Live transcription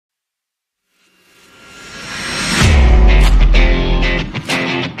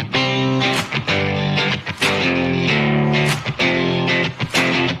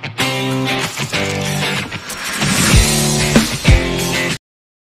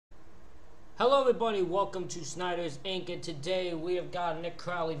Hello everybody, welcome to Snyder's Inc. And today we have got a Nick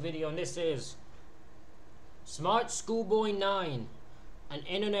Crowley video, and this is smartschoolboy9, an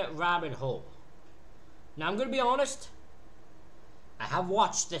internet rabbit hole. Now I'm gonna be honest, I have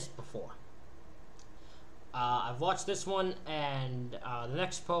watched this before. I've watched this one and the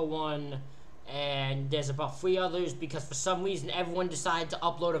next pro one, and there's about 3 others because for some reason everyone decided to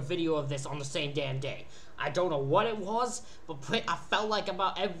upload a video of this on the same damn day. I don't know what it was, but I felt like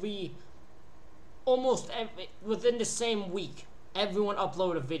about almost every, within the same week, everyone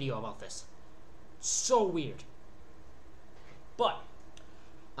uploaded a video about this. So weird. But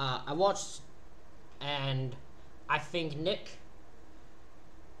I watched, and I think Nick,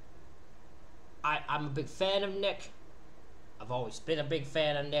 I'm a big fan of Nick. I've always been a big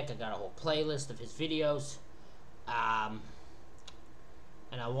fan of Nick. I got a whole playlist of his videos. And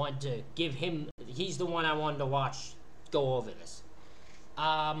I wanted to give him, he's the one I wanted to watch, go over this.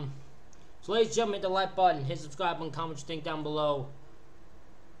 So ladies and gentlemen, hit the like button, hit subscribe button, comment what you think down below.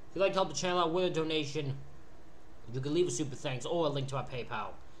 If you'd like to help the channel out with a donation, you can leave a super thanks or a link to our PayPal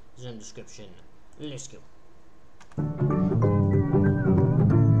is in the description. Let's go.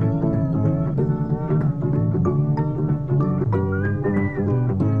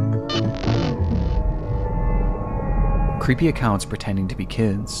 Creepy accounts pretending to be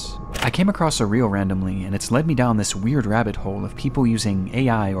kids. I came across a reel randomly, and it's led me down this weird rabbit hole of people using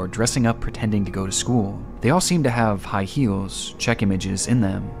AI or dressing up pretending to go to school. They all seem to have high heels, check images in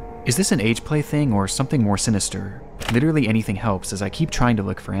them. Is this an age play thing or something more sinister? Literally anything helps as I keep trying to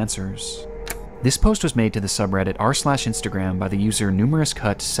look for answers. This post was made to the subreddit r/Instagram by the user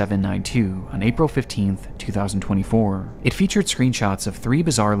numerouscut792 on April 15th, 2024. It featured screenshots of 3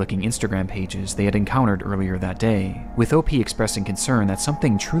 bizarre-looking Instagram pages they had encountered earlier that day, with OP expressing concern that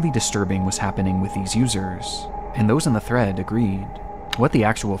something truly disturbing was happening with these users. And those in the thread agreed. What the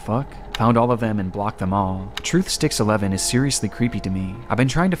actual fuck? Found all of them and blocked them all. Truthsticks11 is seriously creepy to me. I've been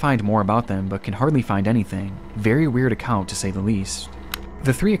trying to find more about them but can hardly find anything. Very weird account to say the least.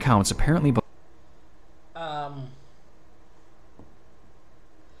 The 3 accounts apparently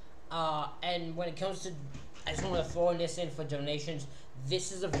and when it comes to, I just want to throw this in for donations.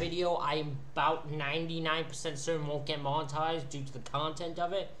 This is a video I am about 99% certain won't get monetized due to the content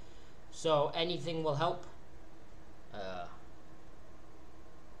of it. So anything will help.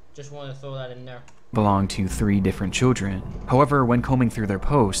 Just want to throw that in there. Belong to 3 different children. However, when combing through their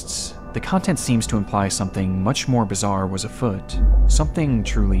posts, the content seems to imply something much more bizarre was afoot. Something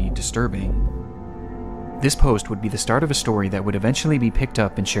truly disturbing. This post would be the start of a story that would eventually be picked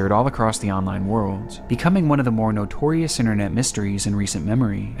up and shared all across the online world, becoming one of the more notorious internet mysteries in recent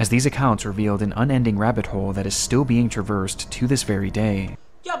memory, as these accounts revealed an unending rabbit hole that is still being traversed to this very day.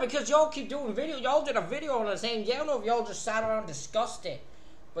 Yeah, because y'all keep doing videos. Y'all did a video on the same day. I don't know if y'all just sat around and discussed it.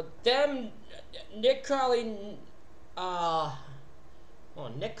 But them, Nick Crowley,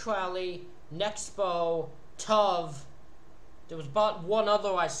 Nick Crowley, Nexpo, Tuv, there was about 1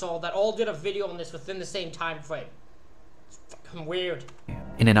 other I saw that all did a video on this within the same time frame. It's fucking weird.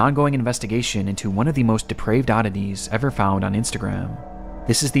 In an ongoing investigation into one of the most depraved oddities ever found on Instagram,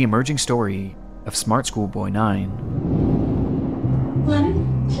 this is the emerging story of smartschoolboy9. 1,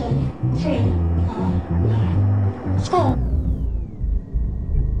 2, 3, 4, 5, school.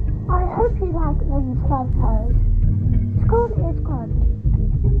 I hope you like these photos. School is good.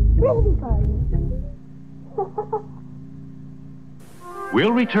 Really good.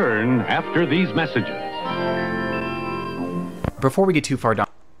 We'll return after these messages. Before we get too far down,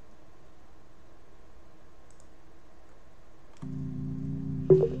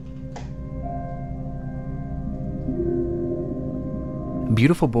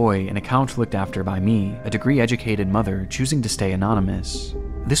 beautiful boy, an account looked after by me, a degree-educated mother choosing to stay anonymous.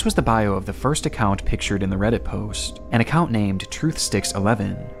 This was the bio of the first account pictured in the Reddit post, an account named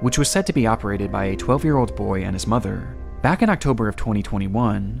Truthsticks11, which was said to be operated by a 12-year-old boy and his mother. Back in October of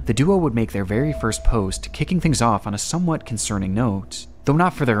 2021, the duo would make their very first post, kicking things off on a somewhat concerning note, though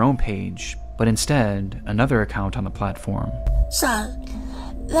not for their own page, but instead another account on the platform. So,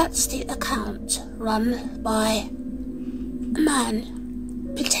 that's the account run by a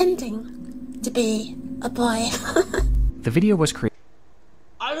man pretending to be a boy. The video was created.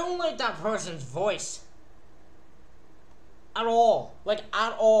 I don't like that person's voice. At all. Like,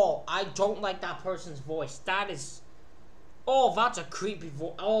 at all. I don't like that person's voice. That is... Oh, that's a creepy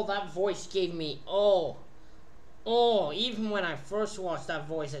voice. Oh, that voice gave me... Oh, even when I first watched that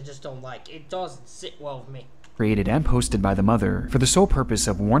voice, I just don't like it. It doesn't sit well with me. Created and posted by the mother for the sole purpose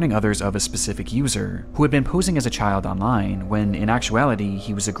of warning others of a specific user who had been posing as a child online when in actuality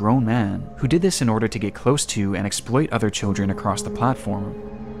he was a grown man who did this in order to get close to and exploit other children across the platform.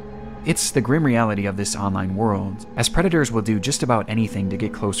 It's the grim reality of this online world, as predators will do just about anything to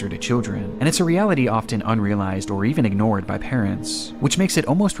get closer to children, and it's a reality often unrealized or even ignored by parents, which makes it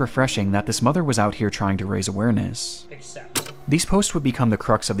almost refreshing that this mother was out here trying to raise awareness. Except. These posts would become the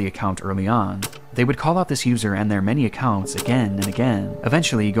crux of the account early on. They would call out this user and their many accounts again and again,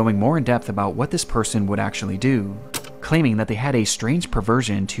 eventually going more in depth about what this person would actually do, claiming that they had a strange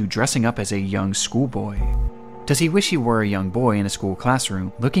perversion to dressing up as a young schoolboy. Does he wish he were a young boy in a school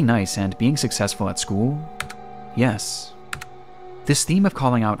classroom, looking nice and being successful at school? Yes. This theme of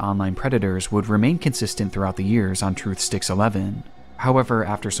calling out online predators would remain consistent throughout the years on Truth Sticks 11. However,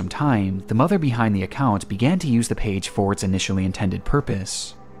 after some time, the mother behind the account began to use the page for its initially intended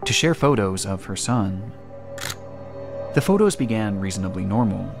purpose, to share photos of her son. The photos began reasonably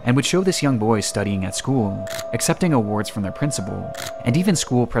normal, and would show this young boy studying at school, accepting awards from their principal, and even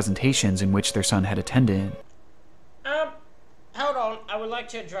school presentations in which their son had attended. Hold on, I would like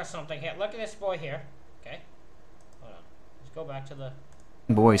to address something here. Look at this boy here, okay? Hold on, let's go back to the...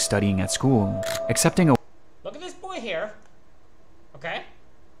 boy studying at school, accepting Look at this boy here, okay?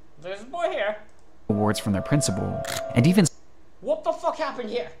 There's this boy here. Awards from their principal, and even... What the fuck happened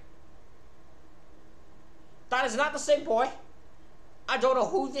here? That is not the same boy. I don't know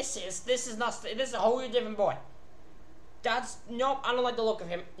who this is. This is a wholly different boy. Nope, I don't like the look of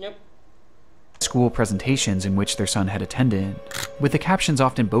him. Nope. School presentations in which their son had attended, with the captions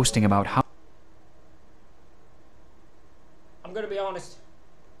often boasting about how... I'm gonna be honest.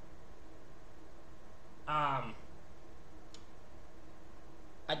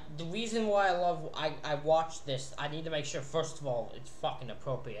 The reason why I watched this, I need to make sure, first of all, it's fucking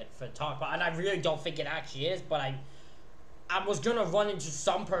appropriate for talk about, and I really don't think it actually is, but I was gonna run into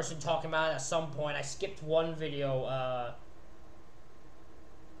some person talking about it at some point. I skipped one video,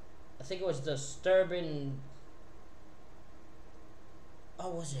 I think it was disturbing...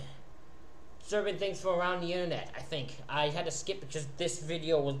 Oh, was it? Disturbing things from around the internet, I think. I had to skip because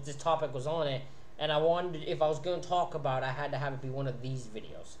this topic was on it, and I wanted, if I was going to talk about it, I had to have it be one of these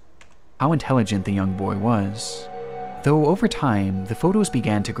videos. How intelligent the young boy was. Though over time, the photos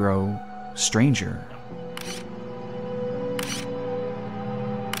began to grow stranger.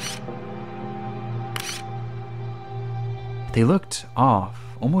 They looked off,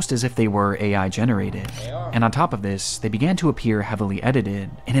 almost as if they were AI generated. And on top of this, they began to appear heavily edited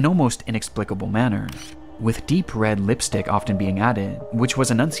in an almost inexplicable manner, with deep red lipstick often being added, which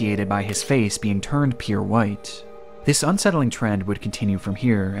was enunciated by his face being turned pure white. This unsettling trend would continue from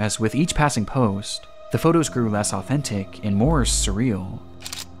here, as with each passing post, the photos grew less authentic and more surreal.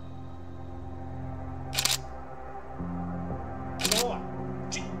 Lord,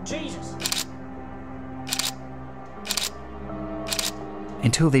 Jesus.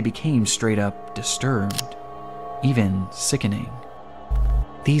 Until they became straight up disturbed, even sickening.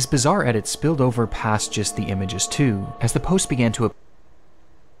 These bizarre edits spilled over past just the images too, as the post began to...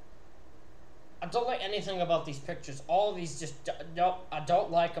 I don't like anything about these pictures. All of these just, no, I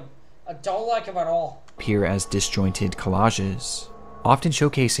don't like them. I don't like them at all. Appear as disjointed collages, often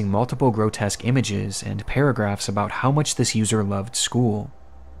showcasing multiple grotesque images and paragraphs about how much this user loved school.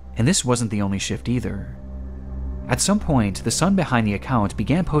 And this wasn't the only shift either. At some point, the son behind the account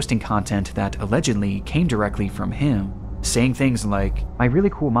began posting content that allegedly came directly from him, saying things like, "My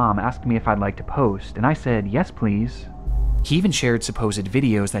really cool mom asked me if I'd like to post, and I said, yes please." He even shared supposed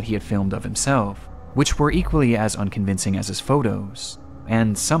videos that he had filmed of himself, which were equally as unconvincing as his photos,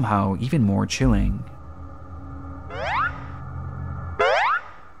 and somehow even more chilling.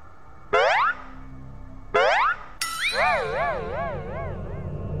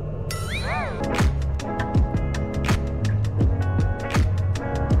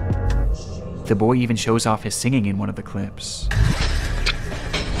 The boy even shows off his singing in one of the clips.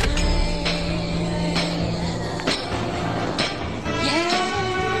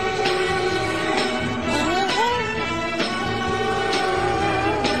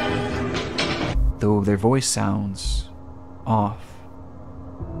 Though their voice sounds off.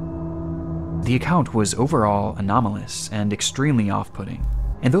 The account was overall anomalous and extremely off-putting.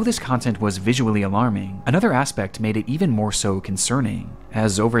 And though this content was visually alarming, another aspect made it even more so concerning,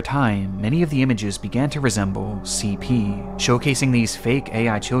 as over time, many of the images began to resemble CP, showcasing these fake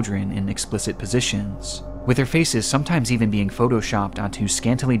AI children in explicit positions, with their faces sometimes even being photoshopped onto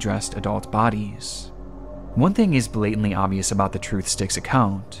scantily dressed adult bodies. One thing is blatantly obvious about the Truth Sticks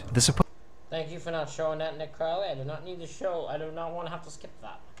account, Thank you for not showing that, Nick Crowley. I do not need to show, I do not want to have to skip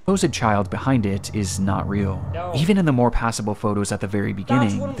that. supposed child behind it is not real. No. Even in the more passable photos at the very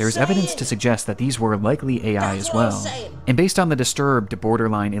beginning, there's evidence to suggest that these were likely AI as well. And based on the disturbed,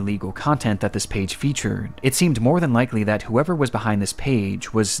 borderline illegal content that this page featured, it seemed more than likely that whoever was behind this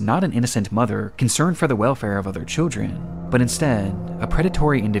page was not an innocent mother concerned for the welfare of other children, but instead, a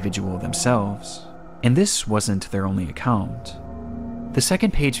predatory individual themselves. And this wasn't their only account. The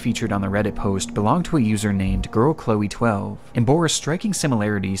second page featured on the Reddit post belonged to a user named GirlChloe12 and bore striking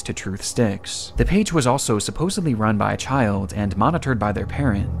similarities to Truth Sticks. The page was also supposedly run by a child and monitored by their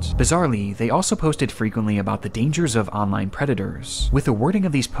parent. Bizarrely, they also posted frequently about the dangers of online predators, with the wording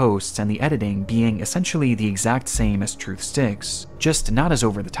of these posts and the editing being essentially the exact same as Truth Sticks, just not as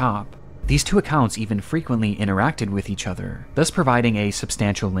over the top. These two accounts even frequently interacted with each other, thus providing a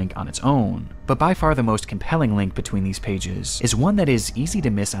substantial link on its own, but by far the most compelling link between these pages is one that is easy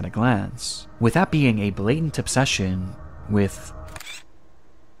to miss at a glance, with that being a blatant obsession with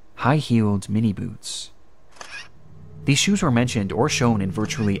high-heeled mini boots. These shoes were mentioned or shown in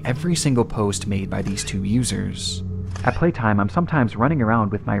virtually every single post made by these two users. At playtime, I'm sometimes running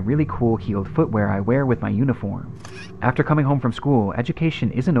around with my really cool heeled footwear I wear with my uniform. After coming home from school,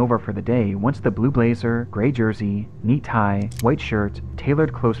 education isn't over for the day once the blue blazer, gray jersey, neat tie, white shirt,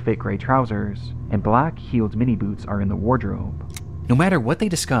 tailored close-fit gray trousers, and black heeled mini boots are in the wardrobe. No matter what they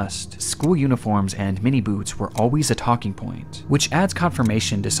discussed, school uniforms and mini boots were always a talking point, which adds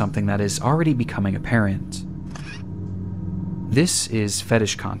confirmation to something that is already becoming apparent. This is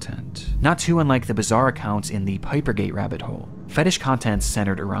fetish content, not too unlike the bizarre accounts in the Pipergate rabbit hole. Fetish content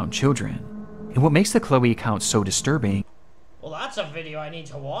centered around children. And what makes the Crowley account so disturbing— well, that's a video I need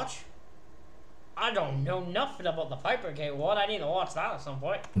to watch. I don't know nothing about the Pipergate one. I need to watch that at some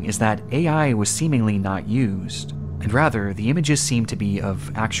point. —is that AI was seemingly not used, and rather the images seem to be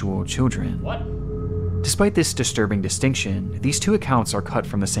of actual children. What? Despite this disturbing distinction, these two accounts are cut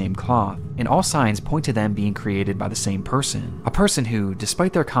from the same cloth, and all signs point to them being created by the same person. A person who,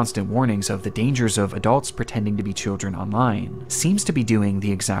 despite their constant warnings of the dangers of adults pretending to be children online, seems to be doing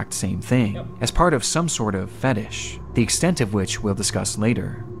the exact same thing, as part of some sort of fetish, the extent of which we'll discuss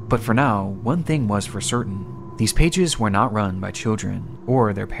later. But for now, one thing was for certain. These pages were not run by children,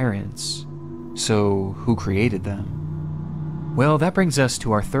 or their parents. So, who created them? Well, that brings us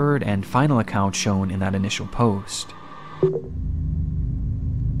to our third and final account shown in that initial post.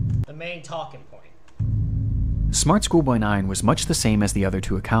 The main talking point. smartschoolboy9 was much the same as the other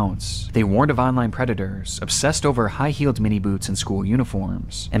two accounts. They warned of online predators, obsessed over high-heeled mini boots and school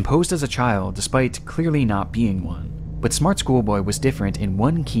uniforms, and posed as a child despite clearly not being one. But Smart Schoolboy was different in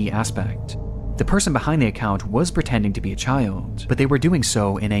one key aspect. The person behind the account was pretending to be a child, but they were doing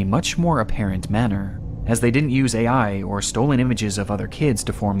so in a much more apparent manner, as they didn't use AI or stolen images of other kids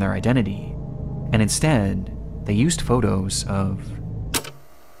to form their identity, and instead, they used photos of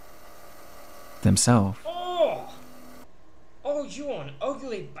themselves. Oh, you are an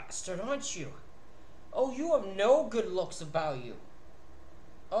ugly bastard, aren't you? Oh, you have no good looks about you.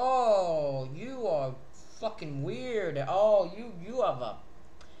 Oh, you are fucking weird. Oh, you have a...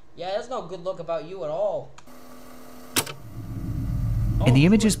 yeah, there's no good look about you at all. In the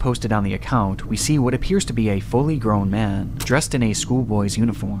images posted on the account, we see what appears to be a fully grown man, dressed in a schoolboy's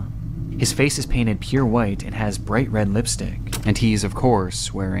uniform. His face is painted pure white and has bright red lipstick, and he's of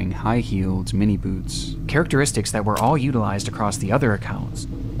course wearing high-heeled mini boots. Characteristics that were all utilized across the other accounts,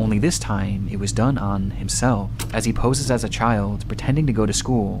 only this time it was done on himself, as he poses as a child pretending to go to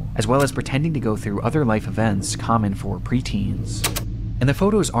school, as well as pretending to go through other life events common for preteens. And the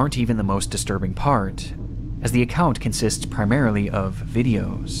photos aren't even the most disturbing part, as the account consists primarily of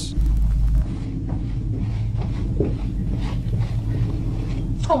videos.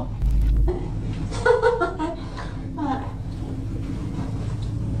 Oh.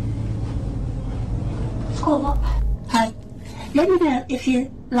 School up. Hey, let me know if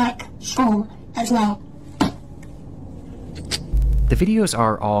you like school as well. The videos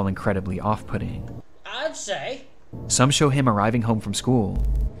are all incredibly off-putting. I'd say. Some show him arriving home from school.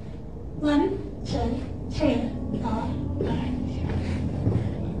 1, 2, 3, 4,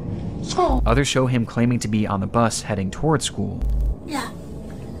 5. School. Others show him claiming to be on the bus heading toward school. Yeah.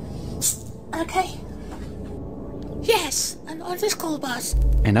 Okay. Yes, I'm on the school bus.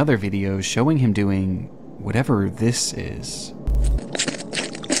 And other videos showing him doing whatever this is.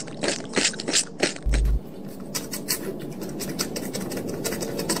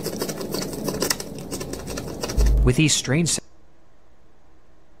 With these strange...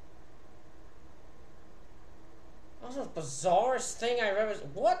 That's the bizarrest thing I've ever...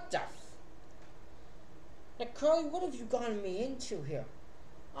 what the Now, Crowley, what have you gotten me into here?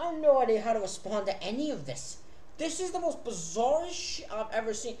 I have no idea how to respond to any of this. This is the most bizarre shit I've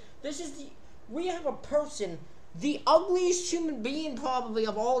ever seen. We have a person, the ugliest human being probably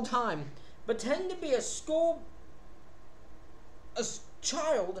of all time, pretend to be a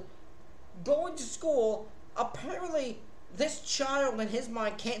child going to school. Apparently, this child in his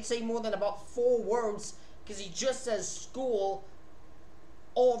mind can't say more than about 4 words because he just says school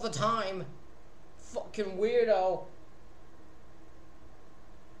all the time. Fucking weirdo.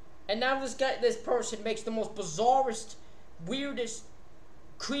 And now this person makes the most bizarrest, weirdest,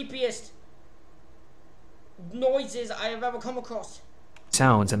 creepiest noises I have ever come across.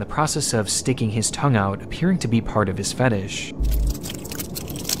 Sounds in the process of sticking his tongue out, appearing to be part of his fetish.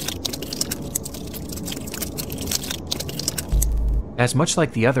 As much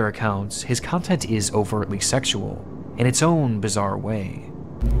like the other accounts, his content is overtly sexual, in its own bizarre way.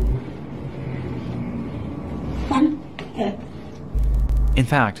 In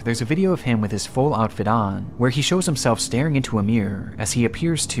fact, there's a video of him with his full outfit on, where he shows himself staring into a mirror as he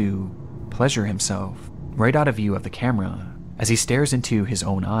appears to pleasure himself, right out of view of the camera, as he stares into his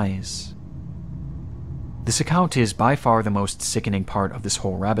own eyes. This account is by far the most sickening part of this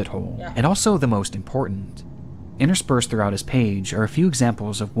whole rabbit hole, and also the most important. Interspersed throughout his page are a few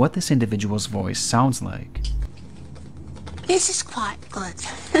examples of what this individual's voice sounds like. This is quite good.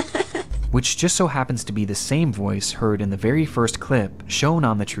 Which just so happens to be the same voice heard in the very first clip shown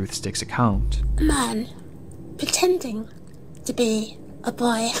on the Truth Sticks account. A man pretending to be a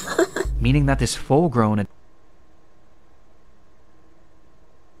boy. Meaning that this full-grown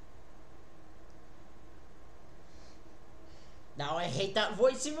Now I hate that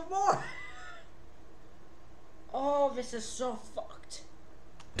voice even more. Oh, this is so fucked.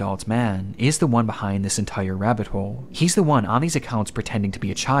 adult man is the one behind this entire rabbit hole. He's the one on these accounts pretending to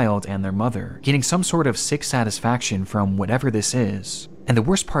be a child and their mother, getting some sort of sick satisfaction from whatever this is. And the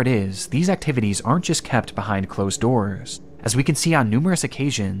worst part is, these activities aren't just kept behind closed doors. As we can see on numerous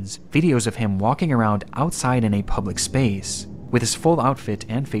occasions, videos of him walking around outside in a public space, with his full outfit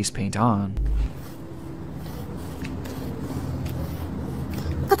and face paint on.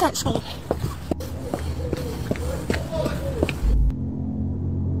 That's me.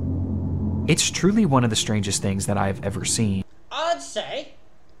 It's truly one of the strangest things that I've ever seen. I'd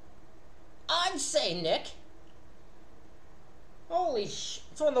say, Nick. Holy sh!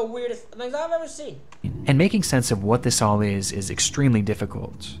 It's one of the weirdest things I've ever seen. And making sense of what this all is extremely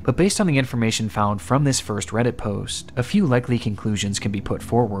difficult. But based on the information found from this first Reddit post, a few likely conclusions can be put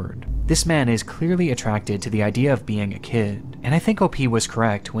forward. This man is clearly attracted to the idea of being a kid, and I think OP was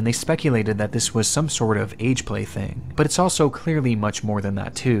correct when they speculated that this was some sort of age play thing, but it's also clearly much more than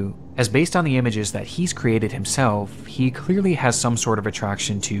that too, as based on the images that he's created himself, he clearly has some sort of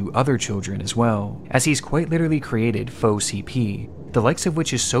attraction to other children as well, as he's quite literally created faux CP, the likes of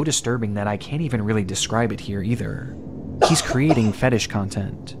which is so disturbing that I can't even really describe it here either. He's creating fetish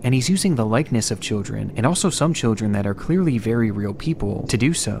content, and he's using the likeness of children, and also some children that are clearly very real people, to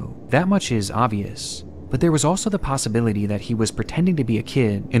do so. That much is obvious. But there was also the possibility that he was pretending to be a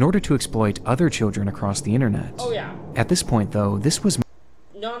kid in order to exploit other children across the internet. Oh yeah. At this point though, this was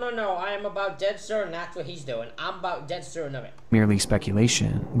No, I am about dead certain that's what he's doing. I'm about dead certain of it. merely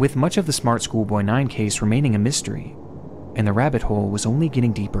speculation, with much of the smartschoolboy9 case remaining a mystery. And the rabbit hole was only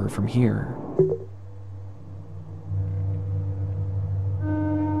getting deeper from here.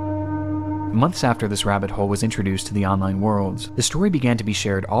 Months after this rabbit hole was introduced to the online world, the story began to be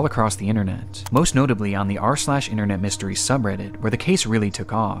shared all across the internet, most notably on the r/internet mysteries subreddit, where the case really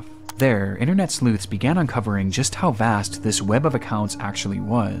took off. There, internet sleuths began uncovering just how vast this web of accounts actually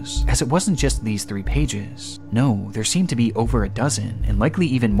was, as it wasn't just these 3 pages. No, there seemed to be over a dozen, and likely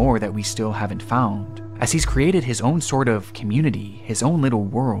even more that we still haven't found, as he's created his own sort of community, his own little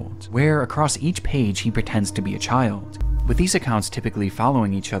world, where across each page he pretends to be a child, with these accounts typically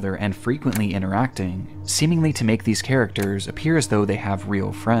following each other and frequently interacting, seemingly to make these characters appear as though they have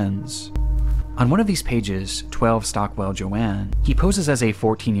real friends. On one of these pages, 12 Stockwell Joanne, he poses as a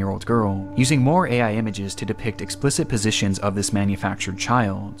 14-year-old girl, using more AI images to depict explicit positions of this manufactured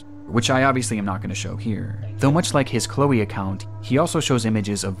child, which I obviously am not going to show here. Though much like his Chloe account, he also shows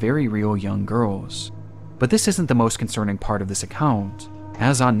images of very real young girls. But this isn't the most concerning part of this account,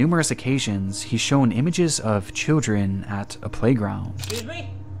 as on numerous occasions, he's shown images of children at a playground, Excuse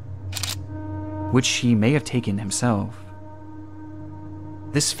me? which he may have taken himself.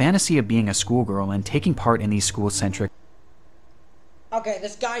 This fantasy of being a schoolgirl and taking part in these school-centric Okay,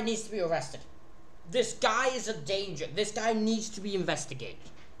 this guy needs to be arrested. This guy is a danger. This guy needs to be investigated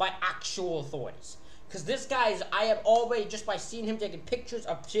by actual authorities. Because this guy is, I am already, just by seeing him taking pictures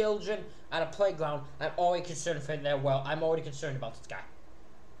of children at a playground, I'm already concerned for their well. I'm already concerned about this guy.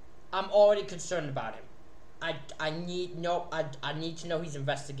 I'm already concerned about him. I need to know he's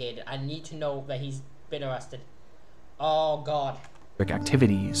investigated. I need to know that he's been arrested. Oh God.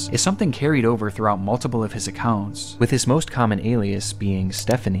 Activities is something carried over throughout multiple of his accounts, with his most common alias being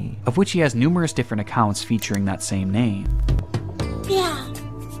Stephanie, of which he has numerous different accounts featuring that same name. Yeah,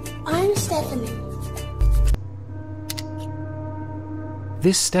 I'm Stephanie.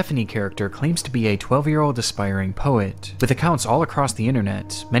 This Stephanie character claims to be a 12-year-old aspiring poet, with accounts all across the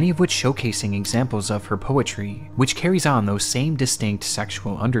internet, many of which showcasing examples of her poetry, which carries on those same distinct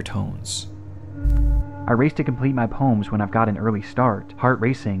sexual undertones. I race to complete my poems when I've got an early start. Heart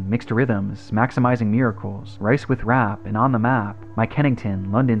racing, mixed rhythms, maximizing miracles, rice with rap, and on the map. My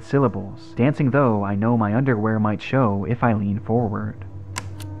Kennington, London syllables. Dancing though I know my underwear might show if I lean forward.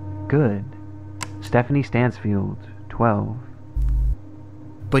 Good. Stephanie Stansfield, 12.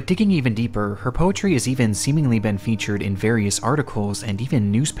 But digging even deeper, her poetry has even seemingly been featured in various articles and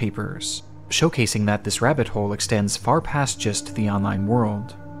even newspapers, showcasing that this rabbit hole extends far past just the online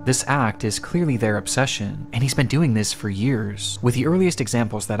world. This act is clearly their obsession, and he's been doing this for years, with the earliest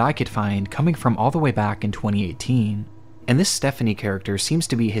examples that I could find coming from all the way back in 2018. And this Stephanie character seems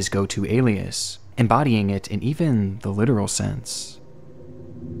to be his go-to alias, embodying it in even the literal sense.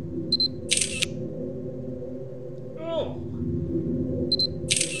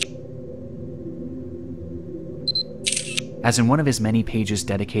 As in one of his many pages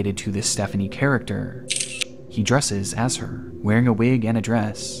dedicated to this Stephanie character, he dresses as her, wearing a wig and a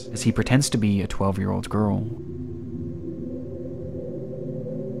dress, as he pretends to be a 12-year-old girl.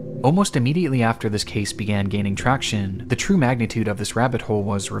 Almost immediately after this case began gaining traction, the true magnitude of this rabbit hole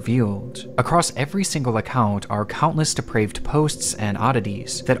was revealed. Across every single account are countless depraved posts and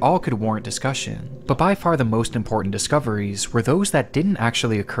oddities that all could warrant discussion, but by far the most important discoveries were those that didn't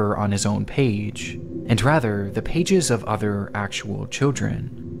actually occur on his own page, and rather the pages of other actual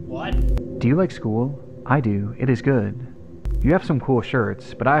children. What? Do you like school? I do. It is good. You have some cool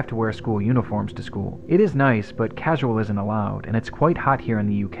shirts, but I have to wear school uniforms to school. It is nice, but casual isn't allowed, and it's quite hot here in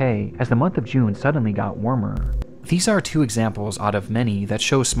the UK, as the month of June suddenly got warmer. These are two examples out of many that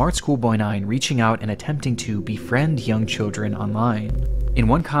show smartschoolboy9 reaching out and attempting to befriend young children online. In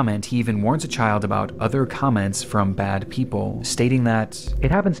one comment, he even warns a child about other comments from bad people, stating that,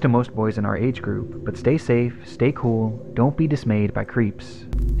 "It happens to most boys in our age group, but stay safe, stay cool, don't be dismayed by creeps."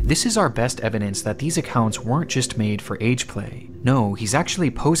 This is our best evidence that these accounts weren't just made for age play. No, he's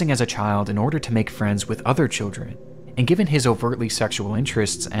actually posing as a child in order to make friends with other children. And given his overtly sexual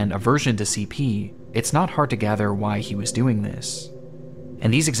interests and aversion to CP, it's not hard to gather why he was doing this.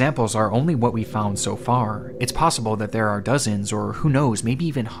 And these examples are only what we found so far. It's possible that there are dozens, or who knows, maybe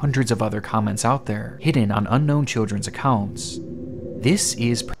even hundreds of other comments out there, hidden on unknown children's accounts. This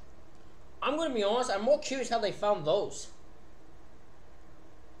is... I'm gonna be honest, I'm more curious how they found those.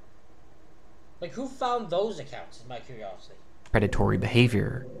 Like, who found those accounts, is my curiosity. Predatory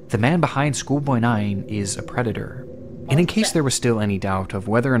behavior. The man behind Schoolboy9 is a predator. And in case there was still any doubt of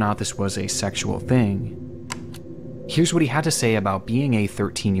whether or not this was a sexual thing, here's what he had to say about being a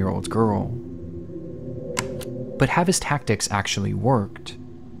 13-year-old girl. But have his tactics actually worked?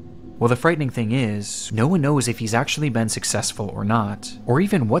 Well, the frightening thing is, no one knows if he's actually been successful or not, or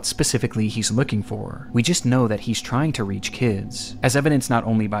even what specifically he's looking for. We just know that he's trying to reach kids, as evidenced not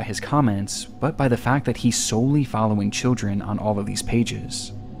only by his comments, but by the fact that he's solely following children on all of these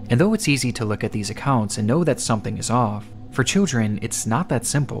pages. And though it's easy to look at these accounts and know that something is off, for children, it's not that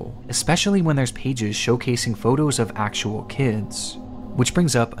simple, especially when there's pages showcasing photos of actual kids. Which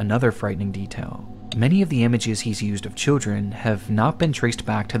brings up another frightening detail. Many of the images he's used of children have not been traced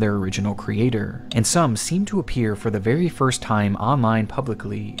back to their original creator, and some seem to appear for the very first time online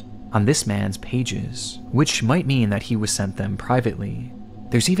publicly on this man's pages, which might mean that he was sent them privately.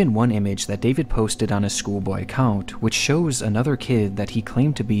 There's even one image that David posted on his schoolboy account, which shows another kid that he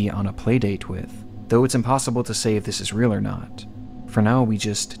claimed to be on a playdate with, though it's impossible to say if this is real or not. For now, we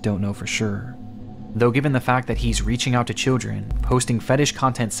just don't know for sure. Though given the fact that he's reaching out to children, posting fetish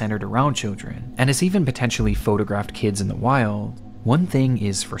content centered around children, and has even potentially photographed kids in the wild, one thing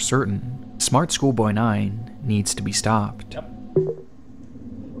is for certain: smartschoolboy9 needs to be stopped. Yep.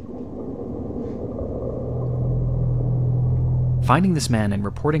 Finding this man and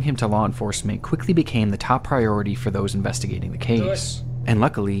reporting him to law enforcement quickly became the top priority for those investigating the case. And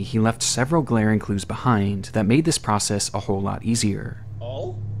luckily, he left several glaring clues behind that made this process a whole lot easier.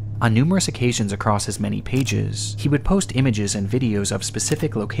 Oh? On numerous occasions across his many pages, he would post images and videos of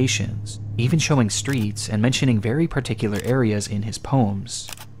specific locations, even showing streets and mentioning very particular areas in his poems,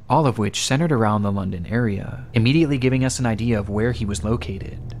 all of which centered around the London area, immediately giving us an idea of where he was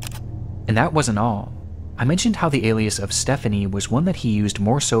located. And that wasn't all. I mentioned how the alias of Stephanie was one that he used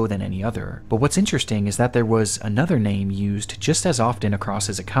more so than any other, but what's interesting is that there was another name used just as often across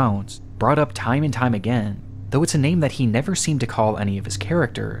his accounts, brought up time and time again, though it's a name that he never seemed to call any of his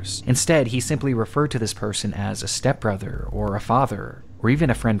characters. Instead, he simply referred to this person as a stepbrother, or a father, or even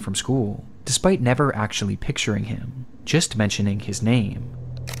a friend from school, despite never actually picturing him, just mentioning his name.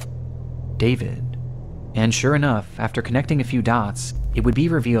 David. And sure enough, after connecting a few dots, it would be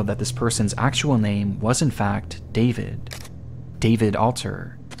revealed that this person's actual name was in fact David. David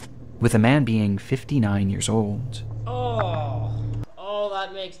Alter, with the man being 59 years old. Oh,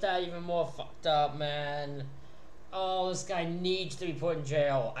 that makes that even more fucked up, man. Oh, this guy needs to be put in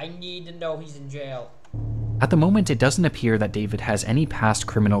jail. I need to know he's in jail. At the moment, it doesn't appear that David has any past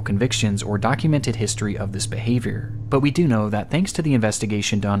criminal convictions or documented history of this behavior, but we do know that thanks to the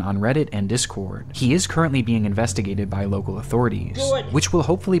investigation done on Reddit and Discord, he is currently being investigated by local authorities, which will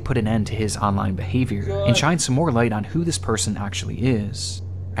hopefully put an end to his online behavior and shine some more light on who this person actually is.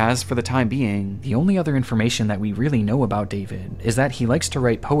 As for the time being, the only other information that we really know about David is that he likes to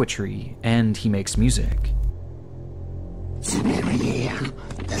write poetry and he makes music.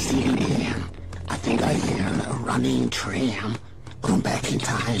 I think I hear a running tram. Going back in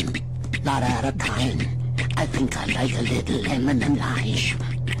time, not out of time. I think I like a little lemon and lime.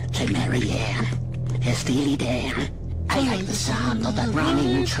 Say Marianne, hey Steely Dan. I like the sound of that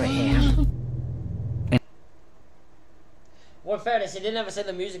running tram. Well, in fairness, he didn't ever say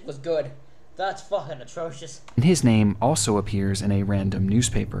the music was good. That's fucking atrocious. And his name also appears in a random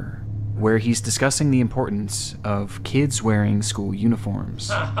newspaper, where he's discussing the importance of kids wearing school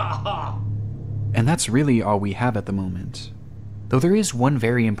uniforms. And that's really all we have at the moment. Though there is one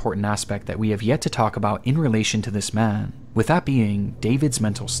very important aspect that we have yet to talk about in relation to this man, with that being David's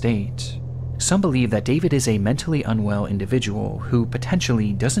mental state. Some believe that David is a mentally unwell individual who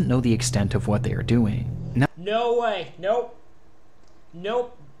potentially doesn't know the extent of what they are doing. Now, no way. Nope.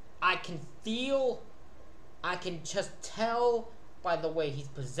 Nope. I can just tell by the way he's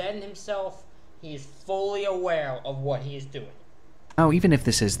presenting himself, he is fully aware of what he is doing. Now, even if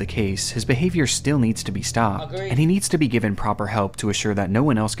this is the case, his behavior still needs to be stopped, and he needs to be given proper help to assure that no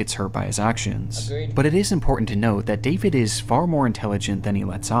one else gets hurt by his actions. But it is important to note that David is far more intelligent than he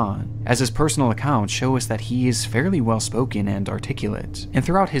lets on, as his personal accounts show us that he is fairly well-spoken and articulate, and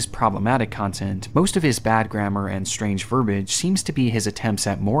throughout his problematic content, most of his bad grammar and strange verbiage seems to be his attempts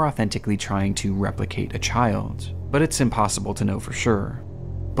at more authentically trying to replicate a child, but it's impossible to know for sure.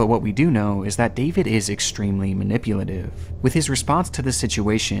 But what we do know is that David is extremely manipulative, with his response to the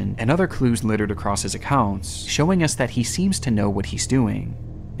situation and other clues littered across his accounts showing us that he seems to know what he's doing,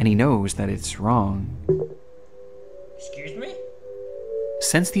 and he knows that it's wrong. Excuse me?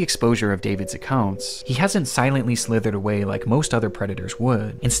 Since the exposure of David's accounts, he hasn't silently slithered away like most other predators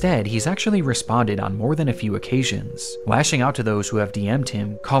would. Instead, he's actually responded on more than a few occasions, lashing out to those who have DM'd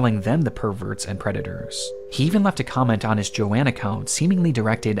him, calling them the perverts and predators. He even left a comment on his Joanne account seemingly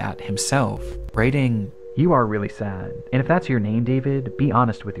directed at himself, writing, "You are really sad. And if that's your name, David, be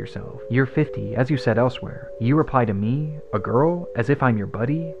honest with yourself. You're 50, as you said elsewhere. You reply to me, a girl, as if I'm your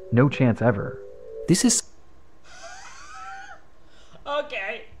buddy? No chance ever." This is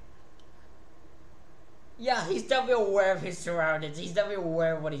Okay. Yeah, he's definitely aware of his surroundings. He's definitely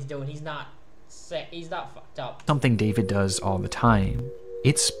aware of what he's doing. He's not sick. He's not fucked up. Something David does all the time.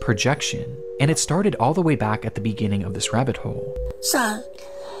 It's projection. And it started all the way back at the beginning of this rabbit hole. So,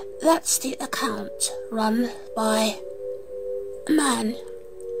 that's the account run by a man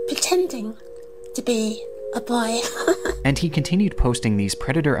pretending to be a boy. And he continued posting these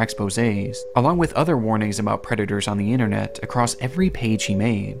predator exposés, along with other warnings about predators on the internet across every page he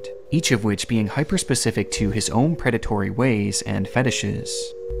made, each of which being hyper-specific to his own predatory ways and fetishes.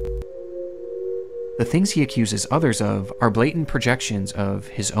 The things he accuses others of are blatant projections of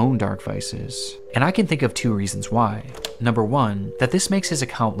his own dark vices. And I can think of two reasons why. Number one, that this makes his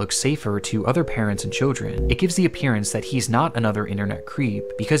account look safer to other parents and children. It gives the appearance that he's not another internet creep,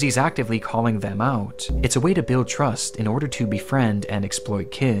 because he's actively calling them out. It's a way to build trust in order to befriend and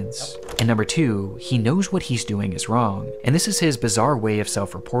exploit kids. And number two, he knows what he's doing is wrong, and this is his bizarre way of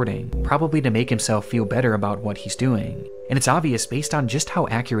self-reporting, probably to make himself feel better about what he's doing. And it's obvious based on just how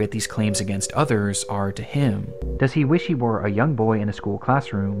accurate these claims against others are to him. Does he wish he were a young boy in a school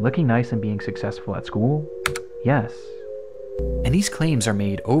classroom, looking nice and being successful at school? Yes. And these claims are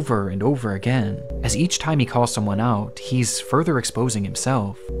made over and over again, as each time he calls someone out, he's further exposing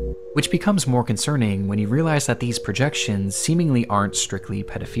himself, which becomes more concerning when you realize that these projections seemingly aren't strictly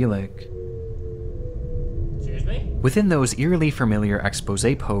pedophilic. Within those eerily familiar expose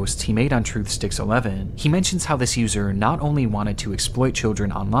posts he made on TruthSticks11, he mentions how this user not only wanted to exploit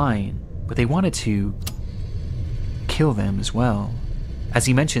children online, but they wanted to kill them as well, as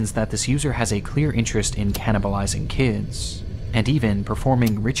he mentions that this user has a clear interest in cannibalizing kids, and even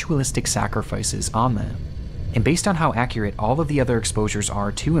performing ritualistic sacrifices on them. And based on how accurate all of the other exposures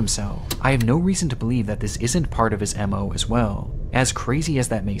are to himself, I have no reason to believe that this isn't part of his MO as well, as crazy as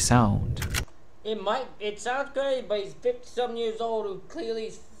that may sound. It sounds great, but he's 50-something years old who clearly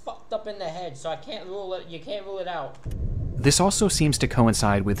is fucked up in the head, so you can't rule it out. This also seems to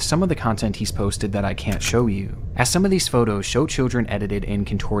coincide with some of the content he's posted that I can't show you, as some of these photos show children edited in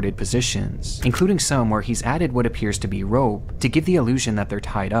contorted positions, including some where he's added what appears to be rope to give the illusion that they're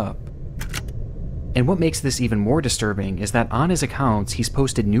tied up. And what makes this even more disturbing is that on his accounts he's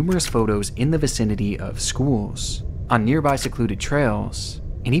posted numerous photos in the vicinity of schools, on nearby secluded trails,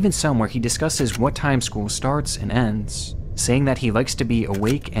 and even some where he discusses what time school starts and ends, saying that he likes to be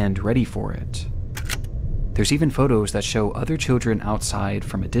awake and ready for it. There's even photos that show other children outside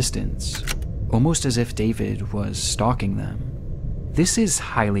from a distance, almost as if David was stalking them. This is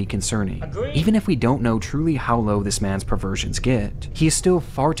highly concerning. Agreed. Even if we don't know truly how low this man's perversions get, he is still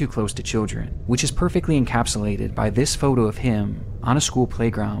far too close to children, which is perfectly encapsulated by this photo of him on a school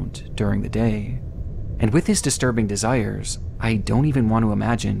playground during the day. And with his disturbing desires, I don't even want to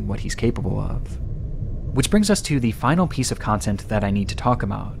imagine what he's capable of. Which brings us to the final piece of content that I need to talk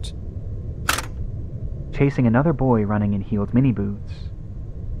about. Chasing another boy running in heeled mini boots.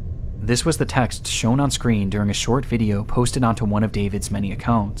 This was the text shown on screen during a short video posted onto one of David's many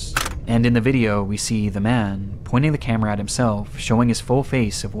accounts. And in the video, we see the man pointing the camera at himself, showing his full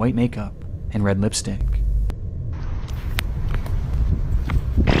face of white makeup and red lipstick.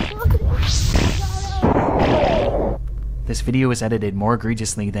 This video is edited more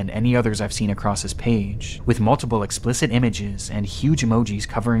egregiously than any others I've seen across his page, with multiple explicit images and huge emojis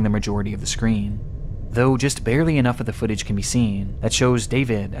covering the majority of the screen. Though just barely enough of the footage can be seen that shows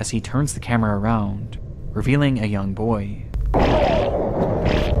David as he turns the camera around, revealing a young boy.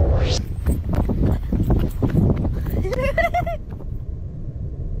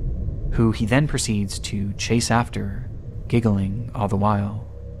 Who he then proceeds to chase after, giggling all the while.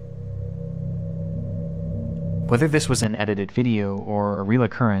 Whether this was an edited video or a real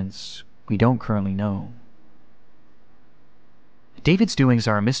occurrence, we don't currently know. David's doings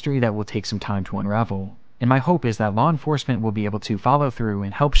are a mystery that will take some time to unravel, and my hope is that law enforcement will be able to follow through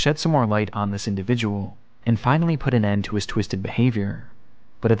and help shed some more light on this individual, and finally put an end to his twisted behavior.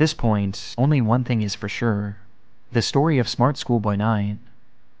 But at this point, only one thing is for sure. The story of smartschoolboy9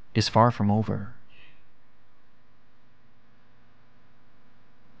 is far from over.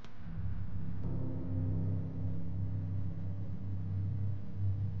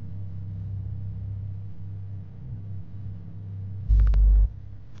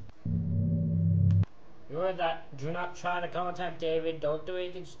 You heard that? Do not try to contact David. Don't do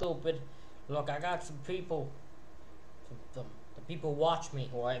anything stupid. Look, I got some people. The people watch me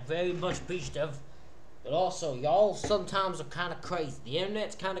who are very much appreciative. But also, y'all sometimes are kind of crazy. The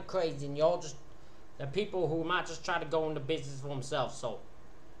internet's kind of crazy, and y'all just... They're people who might just try to go into business for themselves, so...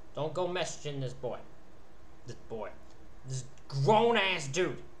 Don't go messaging this boy. This grown-ass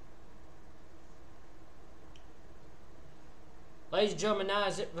dude. Ladies and gentlemen, now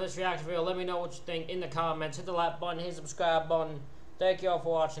is it for this reaction video. Let me know what you think in the comments. Hit the like button, hit the subscribe button. Thank you all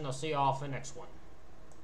for watching. I'll see you all for the next one.